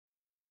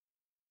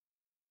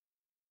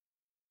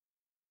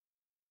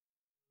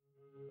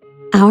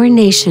Our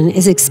nation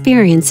is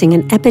experiencing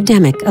an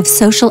epidemic of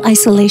social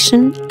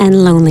isolation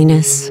and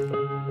loneliness.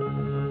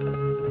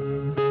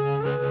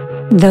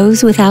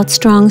 Those without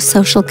strong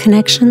social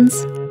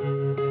connections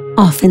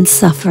often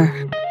suffer.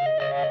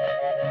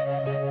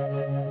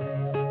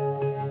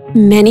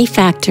 Many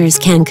factors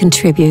can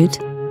contribute: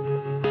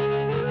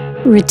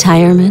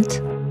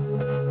 retirement,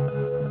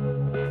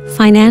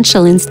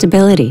 financial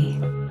instability,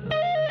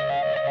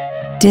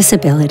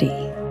 disability,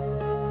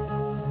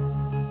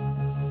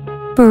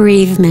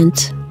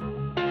 bereavement,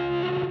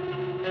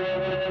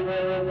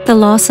 the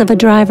loss of a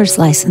driver's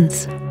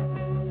license.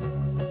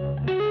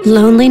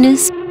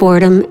 Loneliness,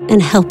 boredom,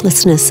 and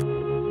helplessness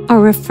are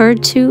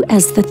referred to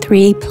as the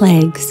three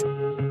plagues.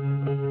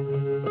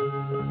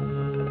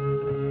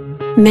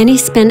 Many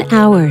spend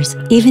hours,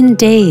 even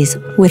days,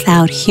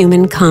 without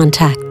human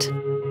contact.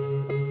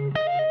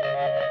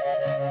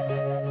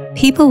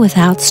 People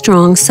without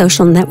strong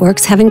social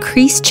networks have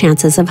increased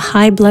chances of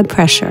high blood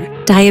pressure,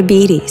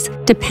 diabetes,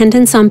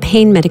 dependence on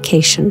pain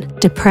medication,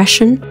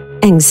 depression,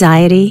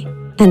 anxiety,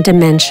 and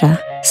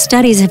dementia.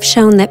 Studies have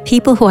shown that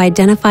people who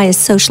identify as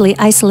socially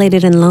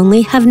isolated and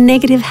lonely have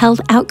negative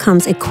health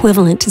outcomes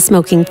equivalent to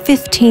smoking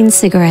 15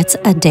 cigarettes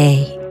a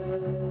day.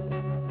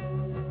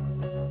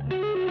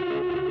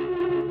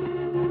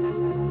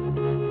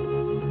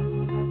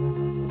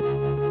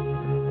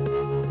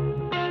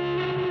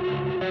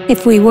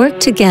 If we work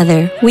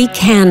together, we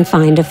can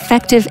find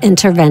effective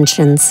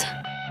interventions.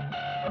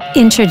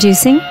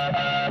 Introducing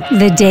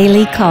the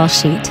Daily Call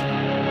Sheet.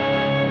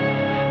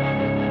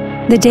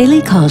 The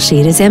Daily Call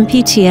Sheet is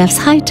MPTF's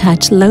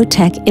high-touch,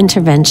 low-tech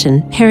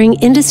intervention pairing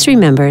industry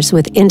members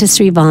with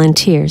industry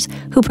volunteers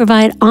who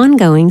provide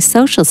ongoing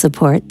social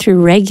support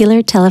through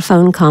regular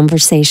telephone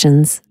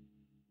conversations.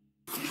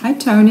 Hi,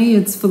 Tony.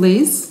 It's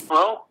Felice.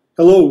 Hello?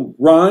 Hello,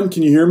 Ron.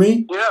 Can you hear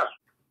me? Yeah.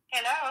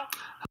 Hello.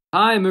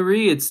 Hi,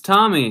 Marie. It's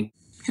Tommy.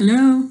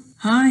 Hello.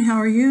 Hi, how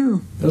are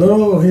you?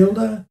 Hello,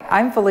 Hilda.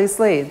 I'm Felice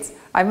Leeds.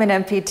 I'm an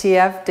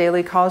MPTF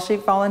Daily Call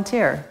Sheet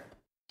volunteer.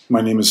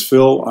 My name is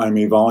Phil. I'm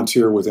a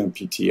volunteer with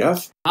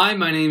MPTF. Hi,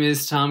 my name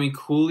is Tommy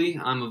Cooley.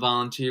 I'm a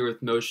volunteer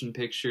with Motion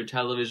Picture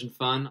Television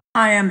Fund.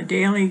 I am a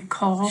Daily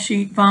Call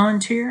Sheet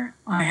volunteer.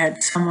 I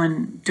had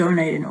someone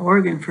donate an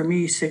organ for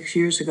me 6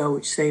 years ago,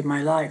 which saved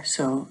my life,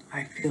 so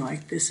I feel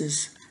like this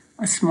is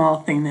a small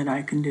thing that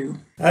I can do.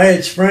 Hi,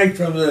 it's Frank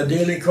from the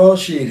Daily Call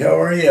Sheet. How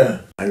are you?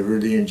 I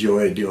really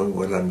enjoy doing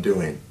what I'm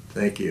doing.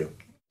 Thank you.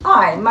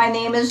 Hi, my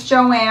name is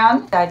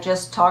Joanne. I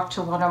just talked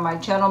to one of my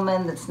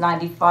gentlemen that's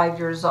 95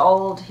 years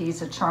old.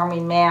 He's a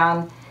charming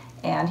man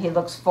and he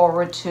looks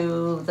forward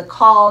to the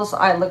calls.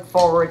 I look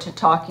forward to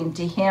talking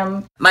to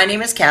him. My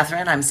name is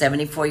Catherine. I'm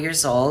 74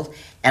 years old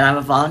and I'm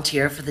a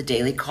volunteer for the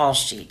Daily Call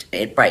Sheet.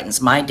 It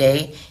brightens my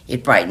day.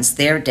 It brightens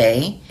their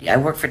day. I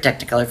worked for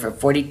Technicolor for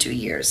 42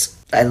 years.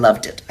 I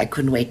loved it. I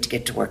couldn't wait to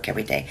get to work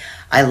every day.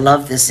 I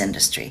love this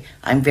industry.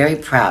 I'm very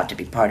proud to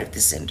be part of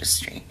this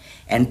industry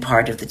and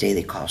part of the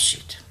Daily Call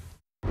Sheet.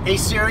 Hey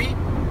Siri,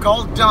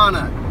 call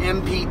Donna,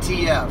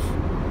 MPTF.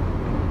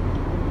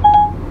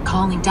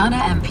 Calling Donna,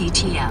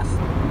 MPTF.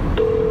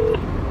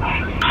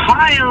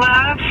 Hi,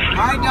 love.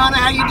 Hi Donna,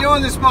 how you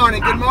doing this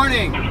morning? Good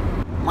morning.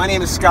 My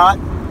name is Scott.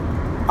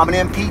 I'm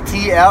an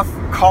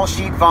MPTF call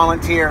sheet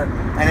volunteer,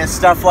 and it's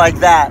stuff like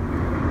that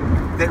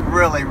that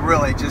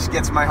really just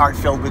gets my heart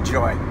filled with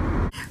joy.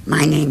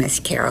 My name is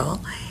Carol,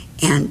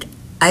 and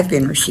I've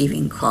been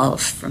receiving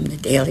calls from the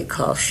Daily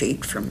Call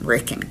Sheet from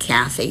Rick and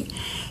Kathy,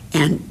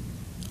 and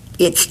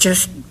it's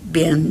just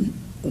been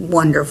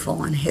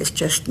wonderful and has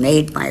just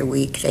made my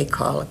week. They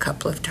call a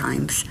couple of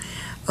times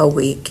a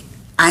week.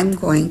 I'm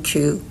going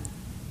to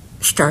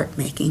start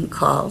making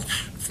calls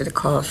for the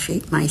call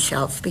sheet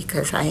myself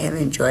because I have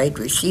enjoyed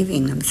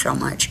receiving them so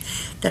much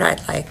that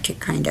I'd like to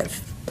kind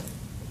of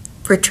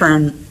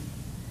return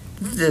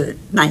the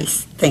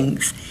nice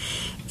things.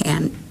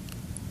 And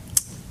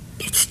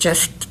it's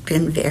just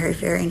been very,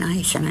 very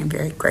nice, and I'm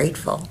very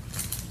grateful.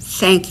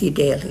 Thank you,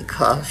 Daily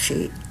Call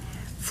Sheet,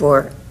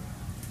 for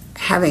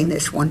having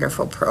this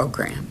wonderful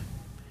program.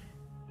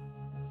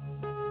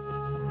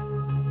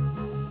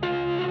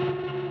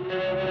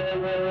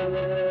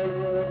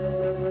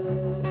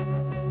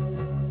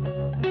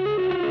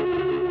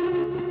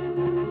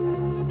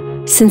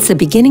 Since the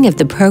beginning of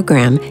the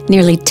program,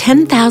 nearly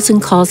 10,000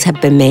 calls have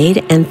been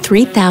made and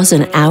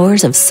 3,000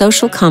 hours of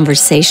social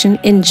conversation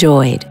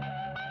enjoyed.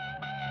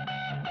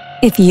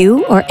 If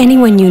you or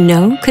anyone you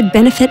know could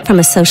benefit from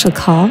a social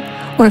call,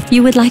 or if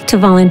you would like to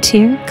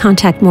volunteer,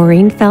 contact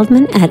Maureen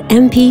Feldman at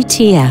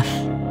MPTF.